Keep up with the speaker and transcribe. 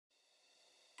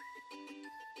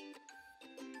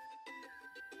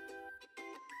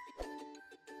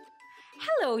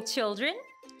Hello, children.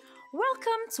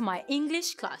 Welcome to my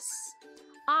English class.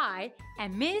 I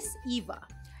am Miss Eva,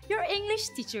 your English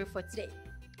teacher for today.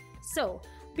 So,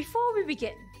 before we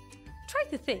begin, try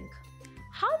to think,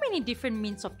 how many different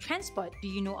means of transport do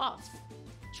you know of?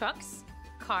 Trucks,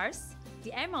 cars,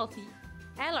 the MRT,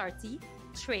 LRT,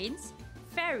 trains,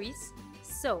 ferries.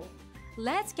 So,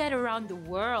 let's get around the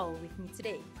world with me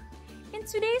today. In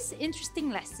today's interesting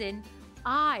lesson,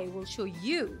 I will show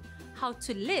you how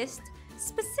to list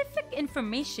specific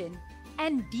information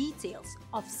and details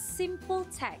of simple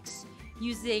text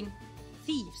using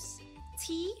thieves.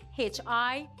 Thieves.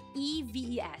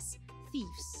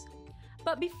 Thieves.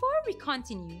 But before we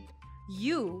continue,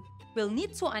 you will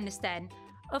need to understand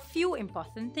a few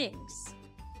important things,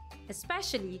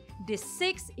 especially the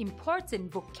 6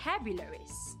 important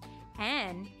vocabularies.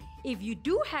 And if you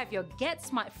do have your Get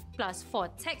Smart Plus 4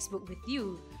 textbook with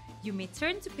you, you may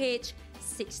turn to page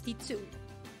 62.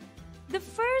 The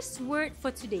first word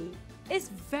for today is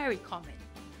very common.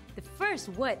 The first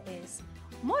word is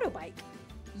motorbike.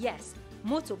 Yes,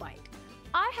 motorbike.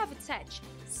 I have attached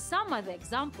some other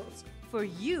examples for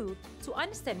you to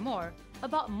understand more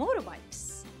about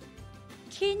motorbikes.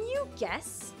 Can you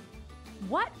guess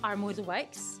what are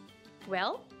motorbikes?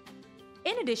 Well,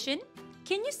 in addition,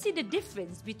 can you see the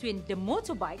difference between the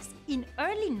motorbikes in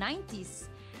early 90s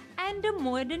and the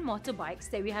modern motorbikes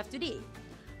that we have today?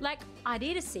 Like, are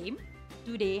they the same?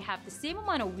 Do they have the same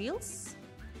amount of wheels?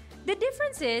 The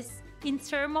difference is in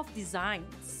terms of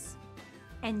designs.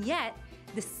 And yet,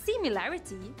 the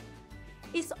similarity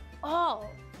is all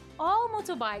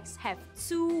motorbikes have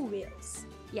 2 wheels.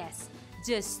 Yes,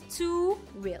 just 2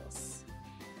 wheels.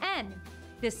 And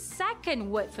the second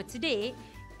word for today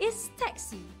is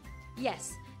taxi.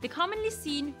 Yes, the commonly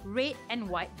seen red and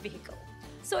white vehicle.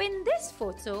 So in this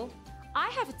photo, I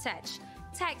have attached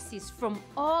taxis from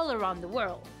all around the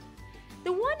world.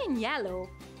 The one in yellow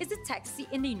is a taxi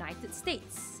in the United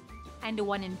States, and the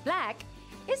one in black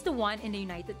is the one in the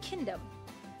United Kingdom.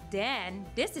 Then,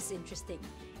 this is interesting.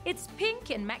 It's pink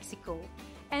in Mexico.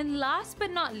 And last but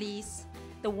not least,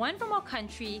 the one from our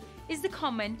country is the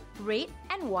common red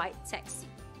and white taxi.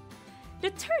 The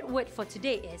third word for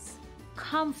today is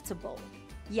comfortable.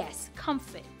 Yes,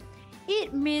 comfort.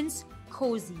 It means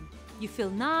cozy. You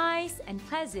feel nice and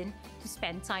pleasant to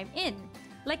spend time in,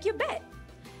 like your bed.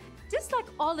 Just like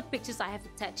all the pictures I have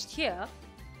attached here,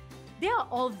 they are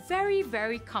all very,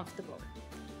 very comfortable.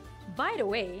 By the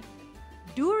way,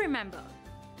 do remember,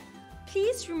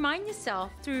 please remind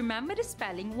yourself to remember the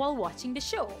spelling while watching the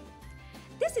show.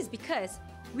 This is because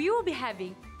we will be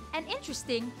having an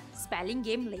interesting spelling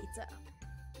game later.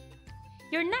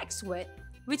 Your next word,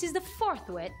 which is the fourth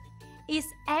word,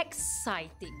 is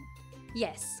exciting.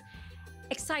 Yes,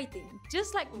 exciting,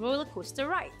 just like roller coaster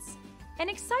rides. An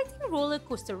exciting roller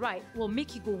coaster ride will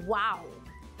make you go wow,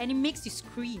 and it makes you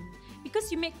scream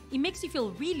because it makes you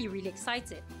feel really, really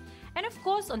excited. And of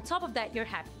course, on top of that, you're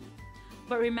happy.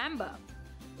 But remember,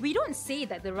 we don't say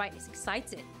that the ride is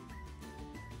excited.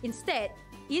 Instead,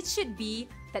 it should be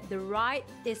that the ride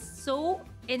is so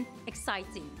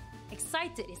exciting.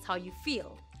 Excited is how you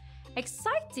feel.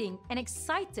 Exciting and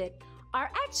excited are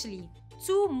actually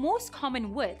 2 most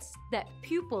common words that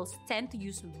pupils tend to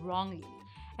use wrongly.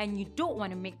 And you don't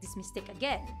want to make this mistake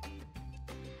again.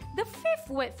 The 5th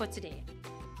word for today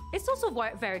is also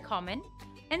very common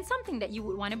and something that you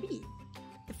would want to be.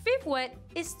 The 5th word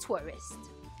is tourist.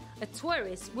 A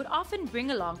tourist would often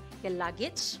bring along their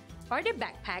luggage or their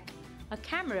backpack, a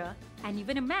camera, and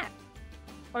even a map.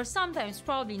 Or sometimes,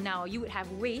 probably now, you would have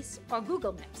Waze or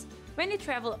Google Maps when they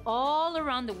travel all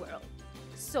around the world.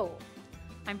 So,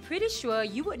 I'm pretty sure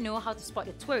you would know how to spot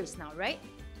a tourist now, right?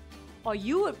 Or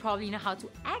you would probably know how to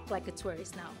act like a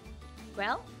tourist now.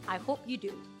 Well, I hope you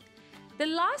do. The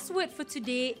last word for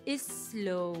today is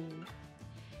slow.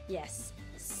 Yes,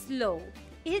 slow.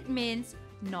 It means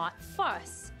not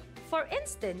fast. For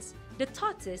instance, the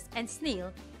tortoise and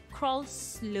snail crawl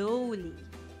slowly.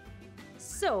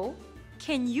 So,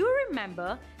 can you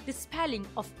remember the spelling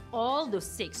of all those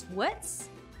 6 words?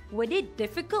 Were they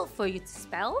difficult for you to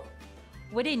spell?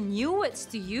 Were they new words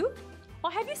to you?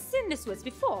 Or have you seen these words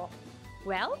before?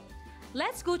 Well,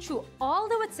 let's go through all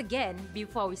the words again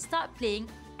before we start playing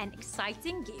an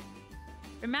exciting game.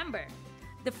 Remember,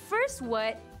 the first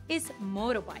word is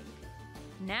motorbike.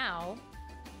 Now,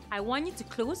 I want you to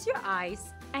close your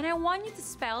eyes and I want you to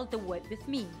spell the word with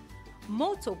me.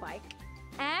 Motorbike.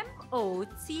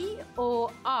 M-O-T-O-R-B-I-K-E.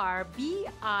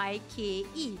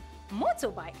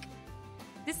 Motorbike.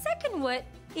 The second word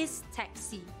is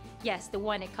taxi. Yes, the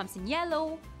one that comes in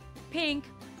yellow, pink,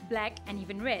 black, and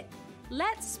even red.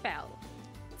 Let's spell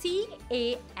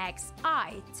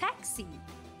T-A-X-I, taxi.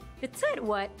 The third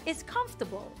word is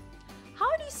comfortable.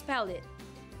 How do you spell it?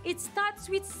 It starts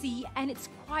with C and it's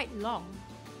quite long.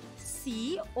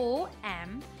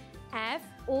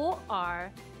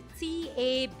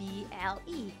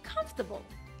 C-O-M-F-O-R-T-A-B-L-E, comfortable.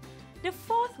 The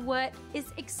fourth word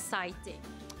is exciting.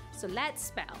 So let's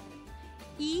spell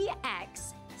E-X-C-I-T-I-N-G,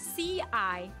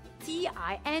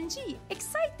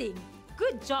 exciting.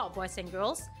 Good job, boys and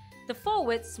girls. The 4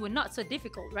 words were not so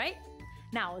difficult, right?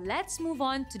 Now let's move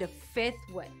on to the fifth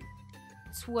word,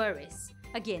 tourist.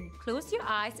 Again, close your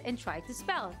eyes and try to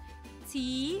spell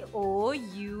T-O-U-R-I-S-T,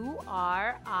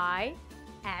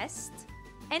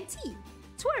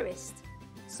 tourist.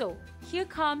 So here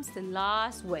comes the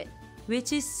last word,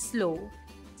 which is slow.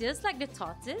 Just like the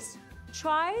tortoise,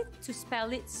 try to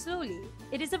spell it slowly.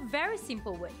 It is a very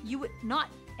simple word. You would not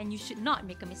and you should not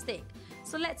make a mistake.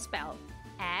 So let's spell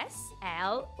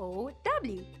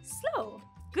S-L-O-W, slow.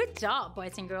 Good job,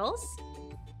 boys and girls.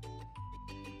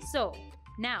 So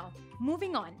now,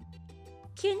 moving on.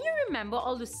 Can you remember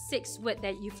all the 6 words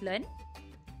that you've learned?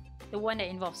 The one that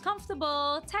involves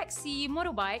comfortable, taxi,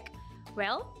 motorbike.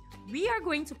 Well, we are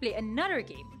going to play another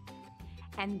game.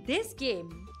 And this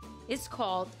game is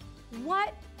called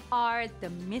What Are the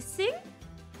Missing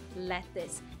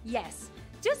Letters? Yes,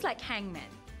 just like Hangman.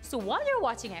 So while you're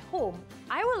watching at home,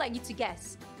 I would like you to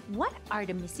guess, what are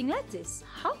the missing letters?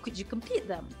 How could you complete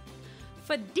them?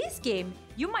 For this game,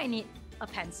 you might need a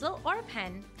pencil or a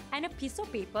pen and a piece of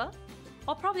paper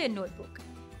or probably a notebook.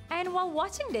 And while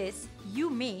watching this, you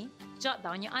may jot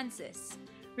down your answers.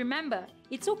 Remember,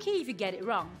 it's okay if you get it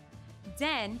wrong.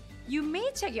 Then, you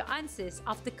may check your answers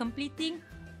after completing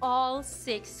all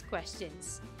 6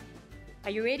 questions.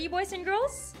 Are you ready, boys and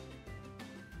girls?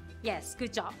 Yes,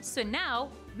 good job. So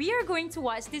now, we are going to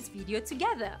watch this video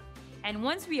together. And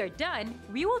once we are done,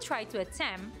 we will try to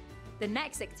attempt the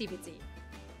next activity.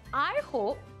 I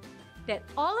hope that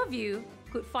all of you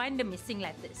could find the missing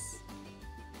letters.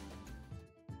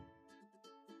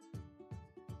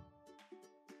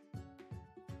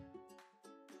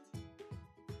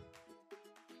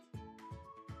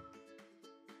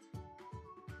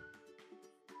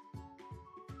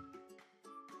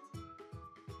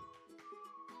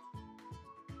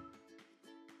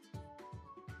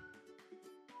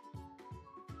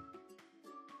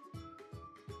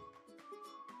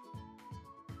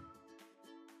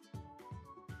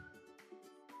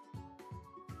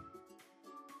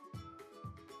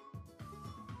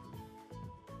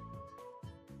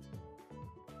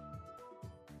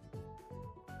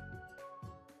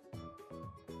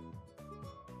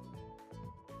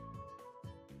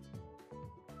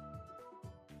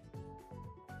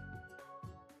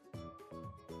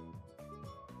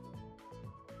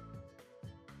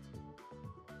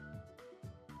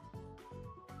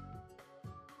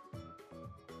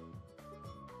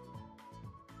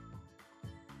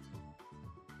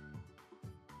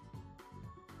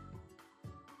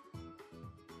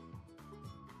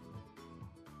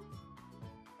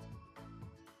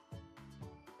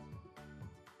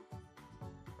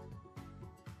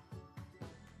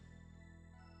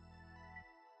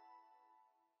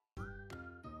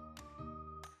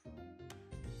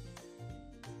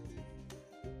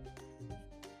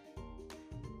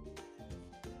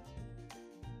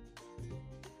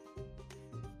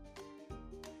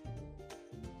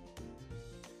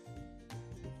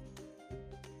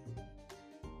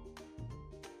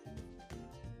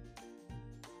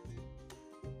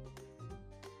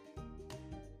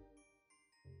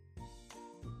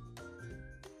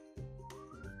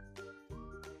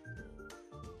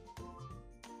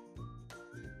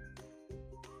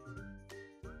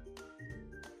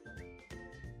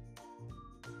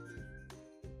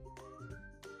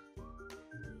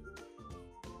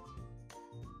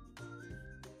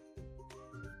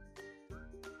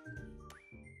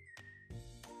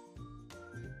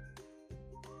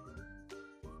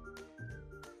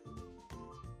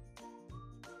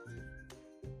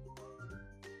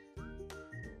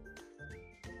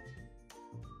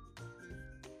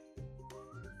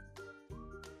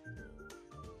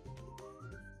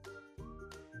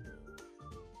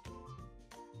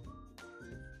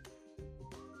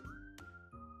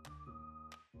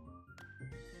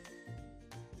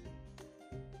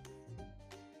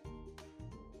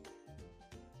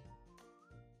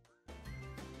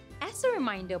 As a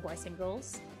reminder, boys and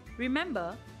girls,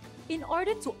 remember, in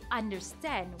order to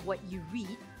understand what you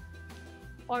read,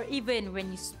 or even when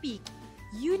you speak,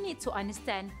 you need to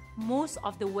understand most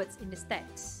of the words in the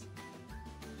text.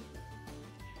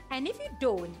 And if you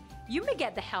don't, you may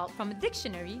get the help from a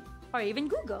dictionary or even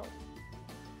Google.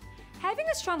 Having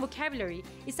a strong vocabulary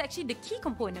is actually the key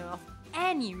component of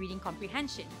any reading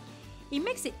comprehension. It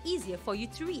makes it easier for you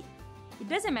to read. It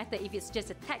doesn't matter if it's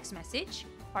just a text message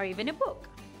or even a book.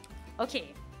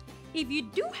 Okay, if you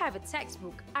do have a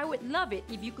textbook, I would love it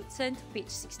if you could turn to page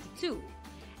 62.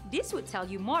 This would tell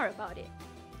you more about it.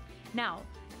 Now,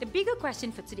 the bigger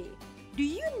question for today, do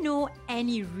you know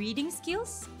any reading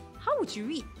skills? How would you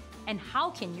read? And how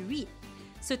can you read?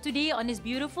 So today, on this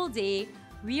beautiful day,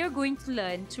 we are going to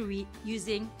learn to read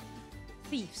using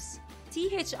thieves.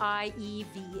 Thieves.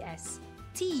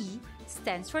 T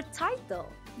stands for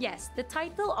title. Yes, the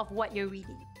title of what you're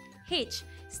reading. H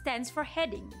stands for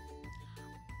heading.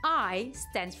 I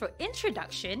stands for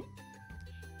introduction.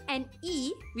 And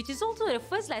E, which is also the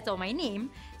first letter of my name,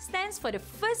 stands for the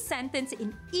first sentence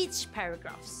in each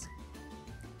paragraph.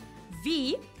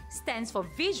 V stands for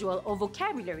visual or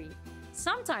vocabulary.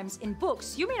 Sometimes in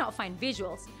books, you may not find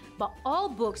visuals, but all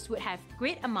books would have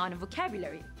great amount of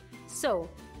vocabulary. So,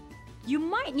 you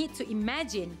might need to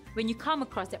imagine when you come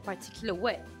across that particular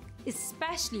word,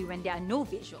 especially when there are no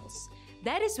visuals.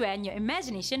 That is when your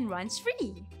imagination runs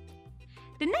free.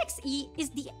 The next E is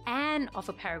the end of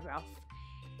a paragraph.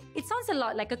 It sounds a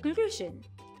lot like a conclusion.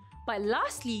 But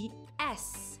lastly,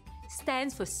 S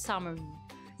stands for summary.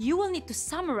 You will need to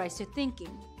summarize your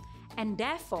thinking and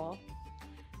therefore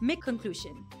make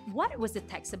conclusion. What was the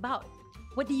text about?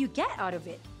 What did you get out of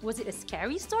it? Was it a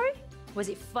scary story? Was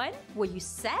it fun? Were you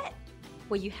sad?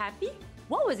 Were you happy?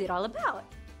 What was it all about?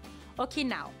 Okay,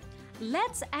 now,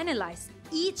 let's analyze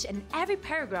each and every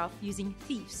paragraph using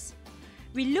thieves.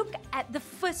 We look at the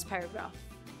first paragraph.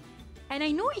 And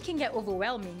I know it can get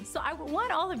overwhelming, so I would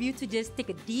want all of you to just take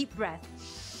a deep breath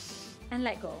and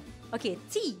let go. Okay,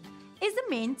 T is the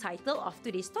main title of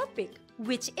today's topic,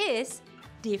 which is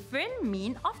different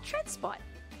mean of transport.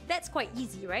 That's quite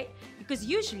easy, right? Because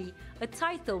usually a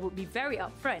title would be very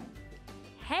upfront.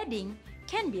 Heading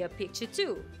can be a picture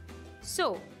too.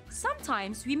 So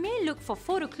sometimes we may look for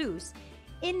photo clues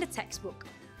in the textbook.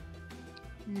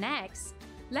 Next,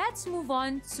 let's move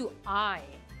on to I.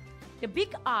 The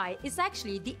big I is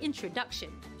actually the introduction.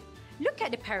 Look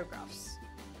at the paragraphs.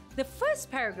 The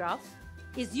first paragraph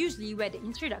is usually where the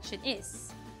introduction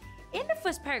is. In the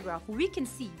first paragraph, we can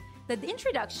see that the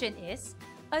introduction is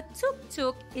a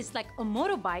tuk-tuk is like a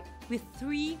motorbike with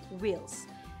 3 wheels.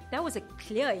 That was a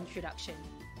clear introduction.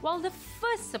 While the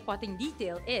first supporting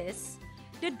detail is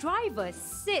the driver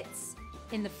sits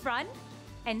in the front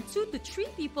and 2 to 3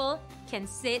 people can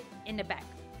sit in the back.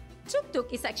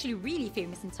 Tuk-tuk is actually really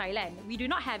famous in Thailand. We do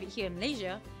not have it here in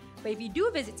Malaysia, but if you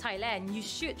do visit Thailand, you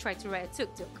should try to ride a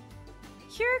tuk-tuk.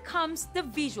 Here comes the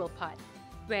visual part,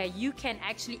 where you can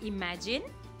actually imagine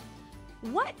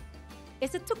what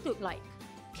is a tuk-tuk like.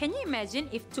 Can you imagine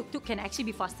if tuk-tuk can actually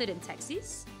be faster than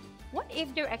taxis? What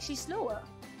if they're actually slower?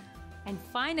 And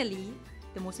finally,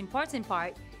 the most important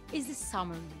part is the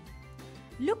summary.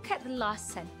 Look at the last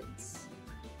sentence.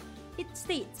 It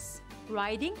states,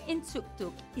 riding in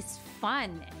tuk-tuk is fun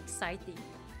and exciting.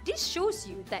 This shows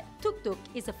you that tuk-tuk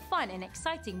is a fun and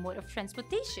exciting mode of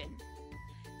transportation.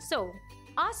 So,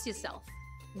 ask yourself,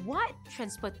 what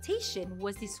transportation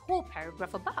was this whole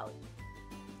paragraph about?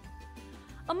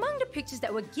 Among the pictures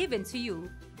that were given to you,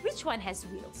 which one has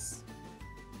wheels?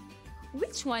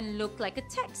 Which one looked like a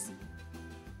taxi?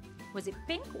 Was it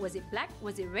pink? Was it black?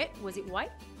 Was it red? Was it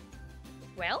white?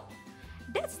 Well,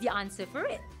 that's the answer for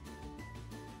it.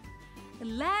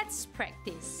 Let's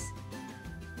practice.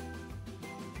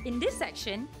 In this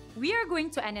section, we are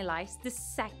going to analyze the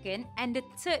second and the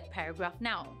third paragraph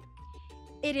now.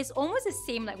 It is almost the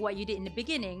same like what you did in the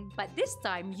beginning, but this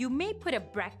time you may put a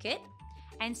bracket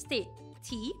and state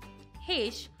T,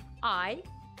 H, I,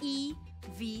 E,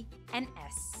 V, and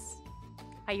S.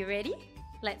 Are you ready?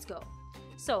 Let's go.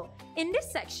 So, in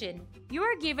this section, you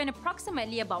are given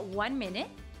approximately about 1 minute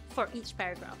for each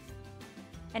paragraph.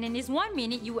 And in this 1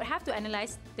 minute, you would have to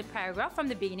analyze the paragraph from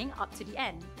the beginning up to the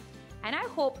end. And I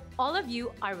hope all of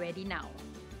you are ready now.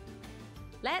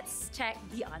 Let's check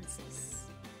the answers.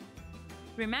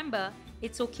 Remember,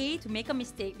 it's okay to make a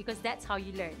mistake because that's how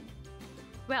you learn.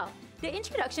 Well, the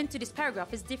introduction to this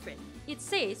paragraph is different. It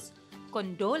says,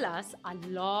 gondolas are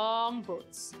long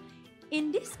boats.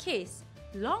 In this case,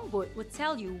 longboat would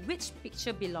tell you which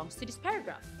picture belongs to this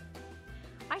paragraph.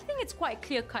 I think it's quite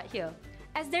clear-cut here,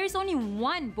 as there is only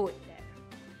one boat there.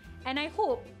 And I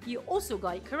hope you also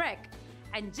got it correct.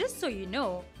 And just so you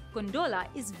know, gondola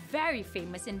is very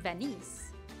famous in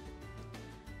Venice.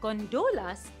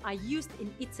 Gondolas are used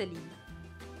in Italy.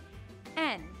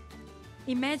 And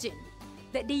imagine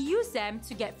that they use them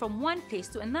to get from one place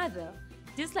to another,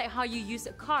 just like how you use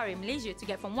a car in Malaysia to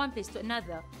get from one place to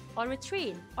another, or a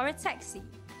train, or a taxi.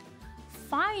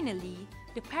 finally,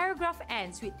 the paragraph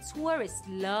ends with tourists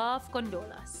love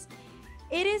gondolas.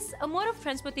 It is a mode of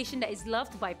transportation that is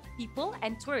loved by people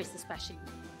and tourists especially.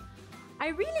 I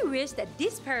really wish that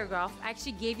this paragraph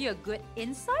actually gave you a good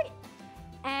insight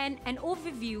and an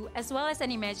overview as well as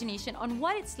an imagination on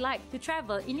what it's like to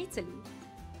travel in Italy.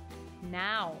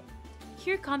 Now,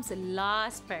 here comes the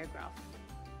last paragraph.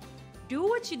 Do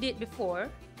what you did before,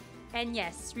 and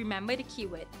yes, remember the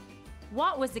keyword.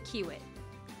 What was the keyword?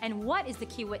 And what is the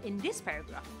keyword in this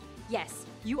paragraph? Yes,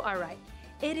 you are right.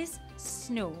 It is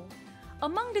snow.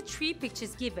 Among the 3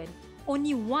 pictures given,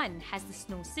 only one has the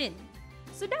snow scene.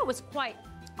 So that was quite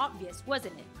obvious,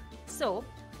 wasn't it? So,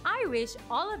 I wish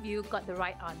all of you got the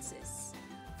right answers.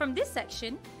 From this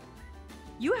section,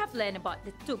 you have learned about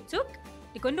the tuk-tuk,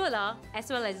 the gondola,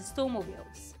 as well as the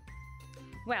snowmobiles.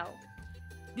 Well,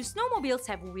 do snowmobiles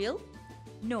have wheels?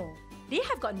 No, they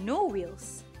have got no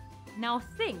wheels. Now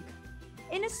think,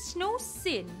 in a snow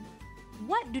scene,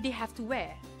 what do they have to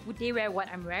wear? Would they wear what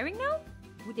I'm wearing now?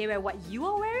 Would they wear what you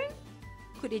are wearing?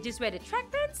 Could they just wear the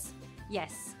track pants?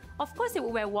 Yes, of course they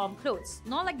would wear warm clothes,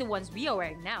 not like the ones we are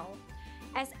wearing now,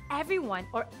 as everyone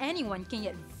or anyone can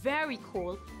get very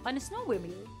cold on a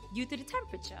snowmobile due to the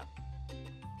temperature.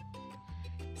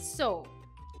 So,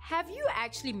 have you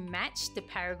actually matched the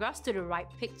paragraphs to the right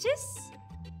pictures?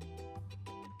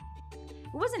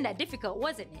 It wasn't that difficult,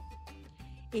 wasn't it?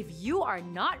 If you are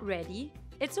not ready,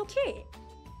 it's okay.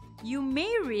 You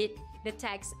may read the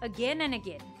text again and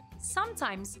again.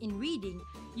 Sometimes in reading,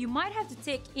 you might have to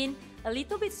take in a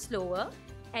little bit slower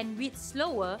and read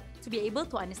slower to be able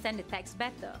to understand the text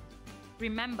better.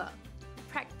 Remember,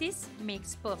 practice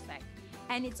makes perfect,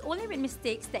 and it's only with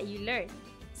mistakes that you learn.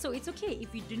 So it's okay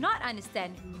if you do not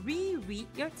understand, reread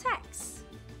your text.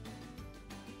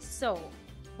 So,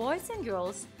 boys and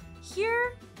girls,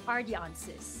 here are the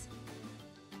answers.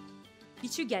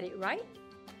 Did you get it right?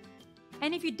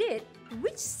 And if you did,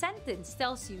 which sentence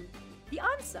tells you the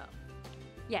answer?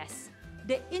 Yes,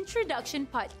 the introduction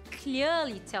part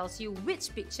clearly tells you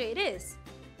which picture it is.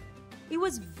 It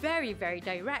was very, very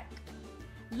direct.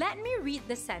 Let me read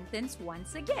the sentence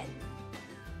once again.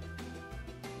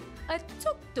 A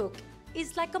tuk-tuk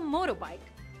is like a motorbike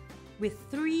with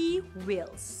 3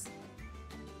 wheels.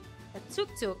 A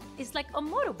tuk-tuk is like a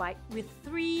motorbike with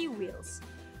 3 wheels.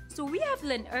 So we have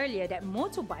learned earlier that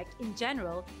motorbike in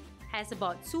general has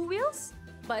about 2 wheels,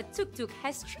 but a tuk-tuk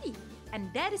has 3,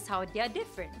 and that is how they are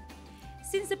different.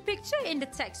 Since the picture in the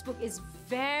textbook is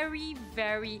very,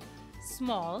 very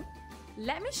small,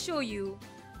 let me show you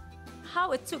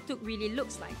how a tuk-tuk really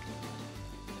looks like.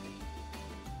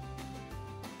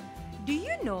 Do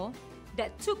you know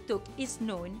that tuk-tuk is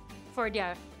known for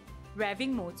their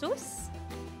revving motors,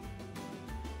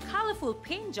 colorful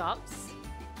paint jobs,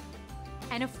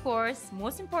 and of course,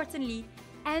 most importantly,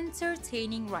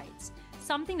 entertaining rides,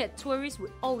 something that tourists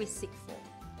would always seek for.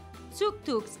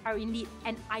 Tuk-tuks are indeed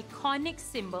an iconic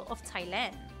symbol of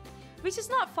Thailand, which is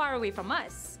not far away from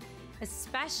us,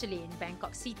 especially in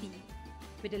Bangkok City,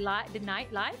 where the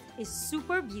nightlife is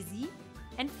super busy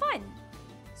and fun.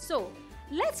 So,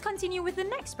 let's continue with the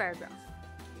next paragraph.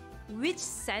 Which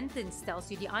sentence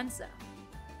tells you the answer?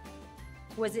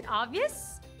 Was it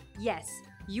obvious? Yes,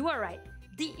 you are right.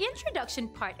 The introduction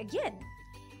part again.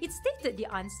 It stated the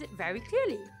answer very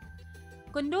clearly.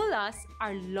 Gondolas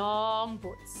are long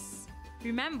boats.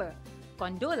 Remember,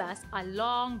 gondolas are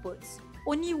long boats.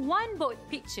 Only one boat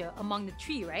picture among the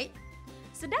 3, right?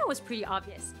 So that was pretty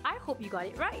obvious. I hope you got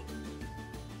it right.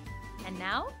 And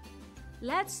now,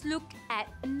 let's look at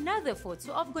another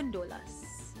photo of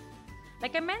gondolas.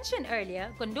 Like I mentioned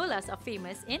earlier, gondolas are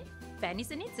famous in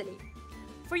Venice and Italy.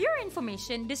 For your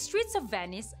information, the streets of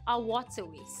Venice are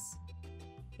waterways.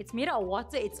 It's made out of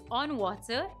water, it's on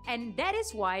water, and that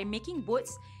is why making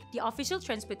boats the official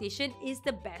transportation is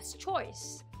the best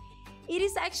choice. It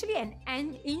is actually an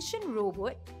ancient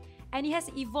rowboat, and it has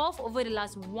evolved over the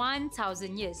last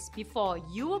 1,000 years, before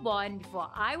you were born, before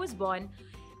I was born,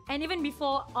 and even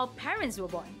before our parents were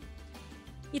born.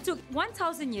 It took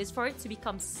 1,000 years for it to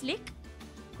become slick,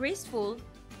 graceful,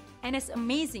 and as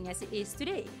amazing as it is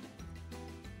today.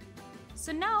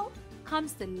 So now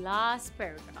comes the last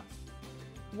paragraph.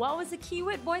 What was the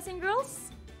keyword, boys and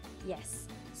girls? Yes,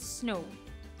 snow.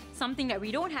 Something that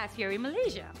we don't have here in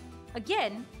Malaysia.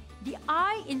 Again, the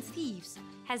I in thieves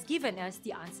has given us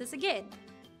the answers again.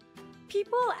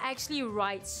 People actually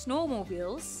ride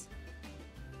snowmobiles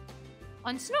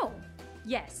on snow.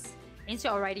 Yes,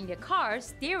 instead of riding their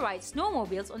cars, they ride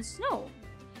snowmobiles on snow.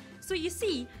 So you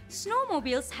see,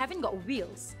 snowmobiles haven't got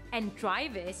wheels, and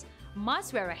drivers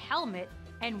must wear a helmet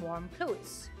and warm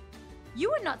clothes. You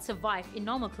would not survive in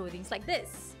normal clothing like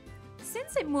this.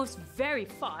 Since it moves very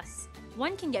fast,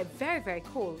 one can get very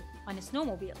cold on a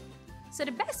snowmobile. So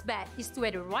the best bet is to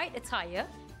wear the right attire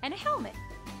and a helmet.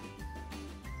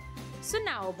 So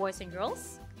now, boys and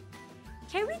girls,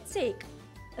 can we take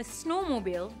a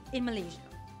snowmobile in Malaysia?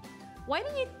 Why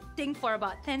don't you think for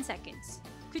about 10 seconds?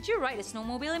 Could you ride a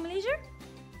snowmobile in Malaysia?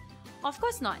 Of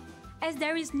course not, as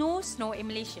there is no snow in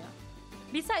Malaysia.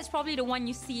 Besides probably the one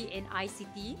you see in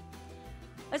ICT,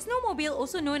 a snowmobile,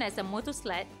 also known as a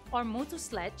motosled or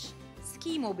motosledge,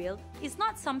 ski mobile, is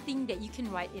not something that you can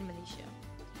ride in Malaysia.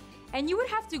 And you would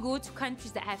have to go to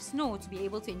countries that have snow to be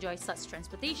able to enjoy such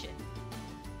transportation.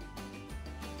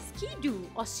 Ski-doo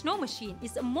or snow machine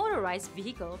is a motorized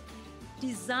vehicle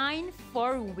designed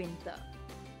for winter.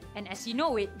 And as you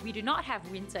know it, we do not have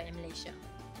winter in Malaysia.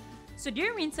 So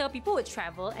during winter, people would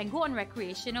travel and go on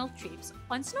recreational trips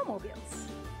on snowmobiles.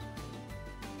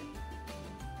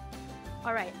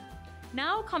 Alright,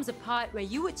 now comes the part where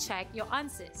you would check your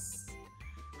answers.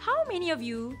 How many of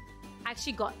you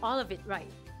actually got all of it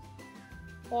right?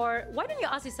 Or why don't you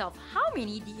ask yourself, how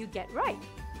many did you get right?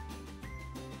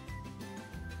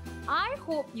 I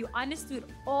hope you understood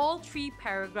all 3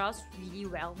 paragraphs really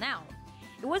well now.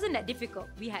 It wasn't that difficult.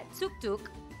 We had tuk-tuk.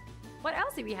 What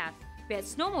else did we have? We had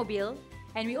snowmobile,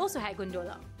 and we also had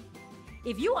gondola.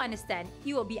 If you understand,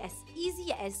 it will be as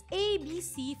easy as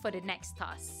ABC for the next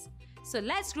task. So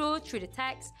let's go through the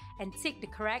text and take the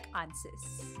correct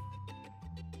answers.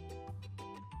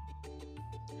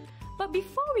 But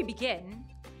before we begin,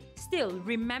 still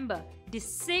remember the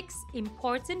 6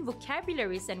 important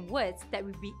vocabularies and words that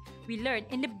we learned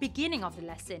in the beginning of the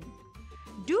lesson.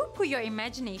 Do put your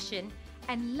imagination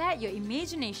and let your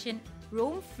imagination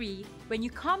roam free when you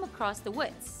come across the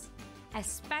words,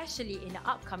 especially in the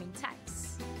upcoming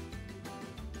text.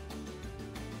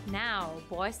 Now,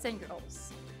 boys and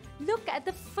girls, look at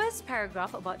the first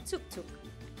paragraph about tuk-tuk.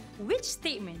 Which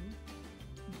statement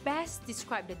best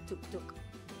describes the tuk-tuk?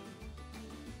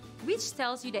 Which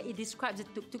tells you that it describes the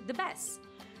tuk-tuk the best?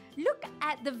 Look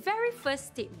at the very first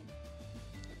statement.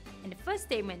 In the first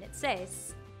statement, it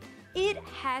says, "It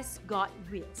has got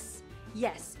wheels."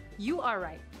 Yes, you are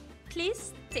right.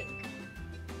 Please tick.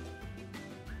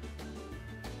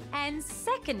 And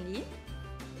secondly,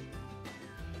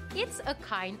 it's a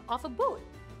kind of a boat.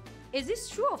 Is this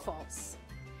true or false?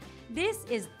 This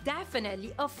is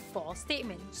definitely a false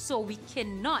statement, so we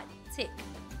cannot tick.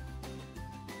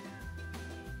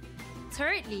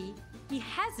 Thirdly, it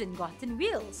hasn't gotten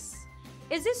wheels.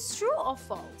 Is this true or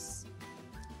false?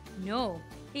 No,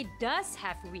 it does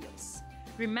have wheels.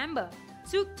 Remember,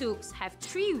 tuk-tuks have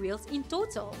 3 wheels in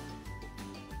total.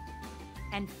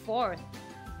 And fourth,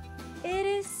 it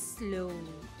is slow.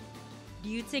 Do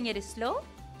you think it is slow?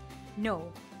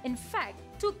 No, in fact,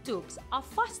 tuk-tuks are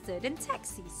faster than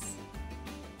taxis.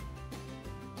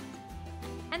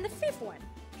 And the fifth one,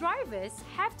 drivers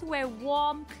have to wear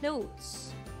warm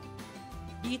clothes.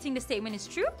 Do you think the statement is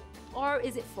true or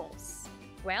is it false?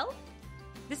 Well,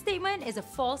 the statement is a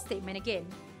false statement again.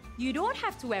 You don't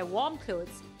have to wear warm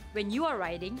clothes when you are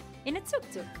riding in a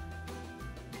tuk-tuk.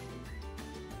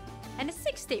 And the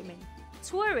sixth statement,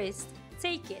 tourists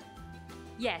take it.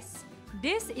 Yes,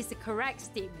 this is the correct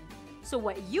statement. So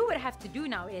what you would have to do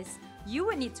now is, you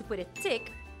would need to put a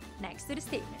tick next to the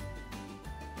statement.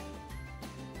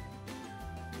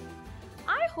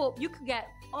 I hope you could get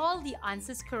all the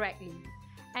answers correctly.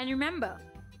 And remember,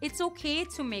 it's okay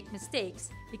to make mistakes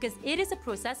because it is a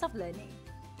process of learning.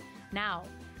 Now,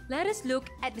 let us look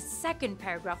at the second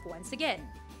paragraph once again.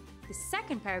 The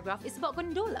second paragraph is about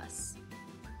gondolas.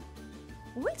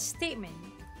 Which statement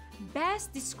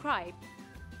best describes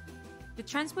the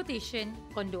transportation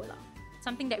gondola?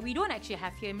 Something that we don't actually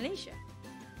have here in Malaysia.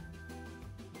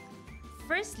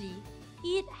 Firstly,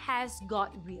 it has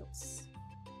got wheels.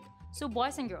 So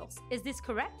boys and girls, is this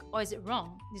correct or is it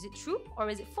wrong? Is it true or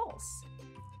is it false?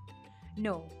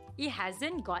 No, it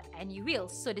hasn't got any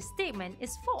wheels, so the statement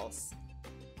is false.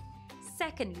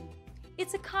 Secondly,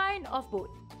 it's a kind of boat.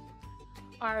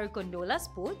 Are gondolas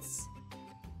boats?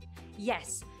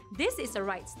 Yes, this is a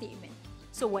right statement.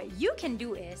 So what you can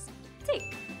do is tick.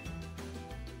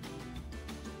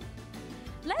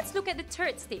 Let's look at the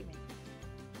third statement.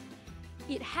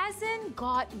 It hasn't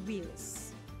got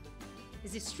wheels.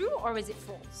 Is this true or is it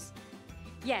false?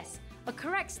 Yes, a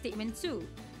correct statement too.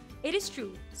 It is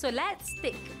true, so let's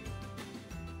tick.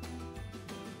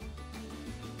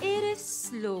 It is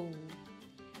slow.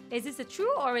 Is this a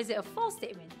true or is it a false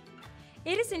statement?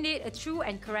 It is indeed a true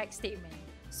and correct statement.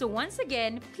 So once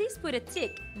again, please put a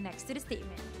tick next to the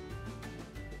statement.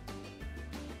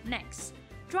 Next,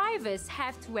 drivers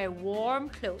have to wear warm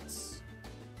clothes.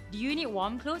 Do you need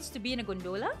warm clothes to be in a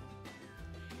gondola?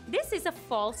 This is a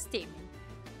false statement.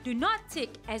 Do not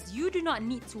tick, as you do not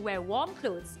need to wear warm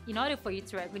clothes in order for you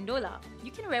to ride gondola.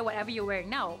 You can wear whatever you're wearing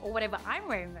now or whatever I'm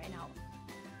wearing right now.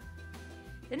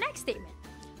 The next statement,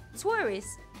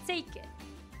 tourists take it.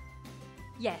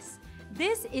 Yes,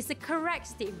 this is a correct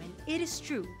statement. It is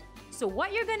true. So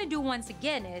what you're going to do once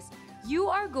again is you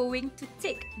are going to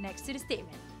tick next to the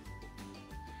statement.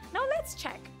 Now let's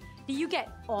check. Did you get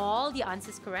all the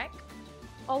answers correct?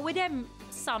 Or were there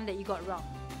some that you got wrong?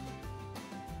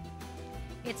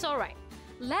 It's alright.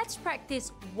 Let's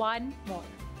practice one more.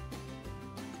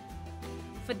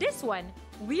 For this one,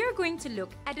 we are going to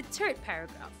look at the third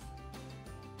paragraph.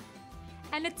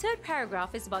 And the third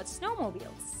paragraph is about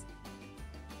snowmobiles.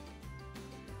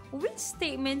 Which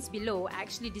statements below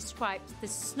actually describes the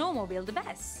snowmobile the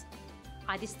best?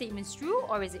 Are these statements true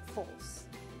or is it false?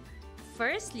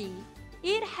 Firstly,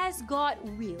 it has got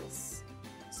wheels.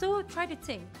 So try to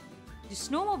think, do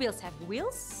snowmobiles have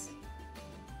wheels?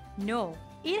 No,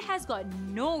 it has got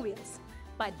no wheels,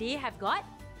 but they have got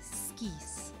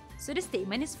skis. So the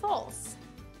statement is false.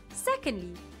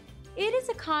 Secondly, it is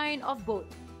a kind of boat.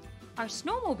 Are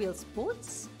snowmobiles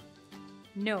boats?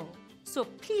 No, so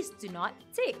please do not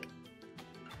tick.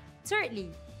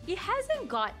 Thirdly, it hasn't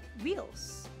got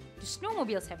wheels. Do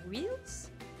snowmobiles have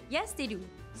wheels? Yes, they do.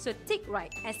 So tick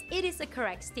right, as it is a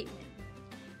correct statement.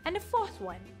 And the fourth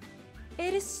one,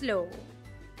 it is slow.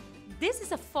 This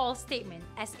is a false statement,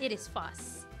 as it is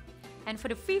fast. And for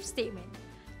the fifth statement,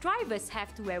 drivers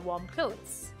have to wear warm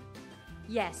clothes.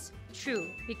 Yes,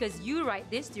 true, because you ride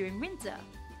this during winter.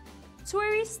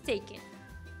 Tourists take it.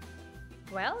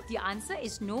 Well, the answer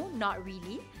is no, not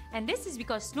really. And this is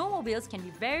because snowmobiles can be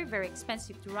very, very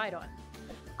expensive to ride on.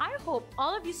 I hope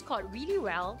all of you scored really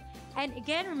well. And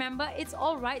again, remember, it's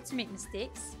alright to make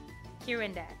mistakes here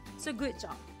and there. So good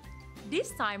job.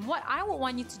 This time, what I would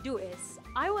want you to do is,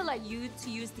 I would like you to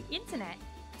use the internet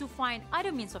to find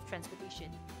other means of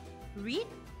transportation. Read,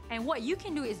 and what you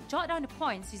can do is jot down the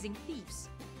points using thieves.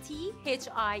 Thieves.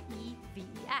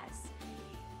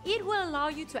 It will allow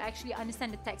you to actually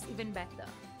understand the text even better.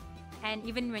 And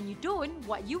even when you don't,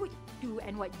 what you would do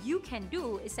and what you can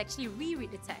do is actually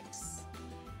reread the text.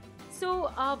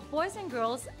 So, boys and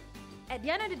girls, at the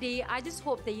end of the day, I just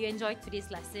hope that you enjoyed today's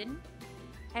lesson.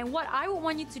 And what I would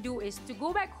want you to do is to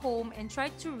go back home and try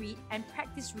to read and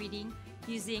practice reading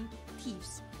using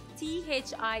thieves.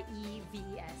 Thieves.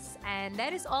 And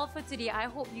that is all for today. I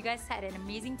hope you guys had an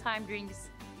amazing time during this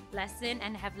lesson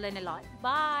and have learned a lot.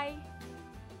 Bye!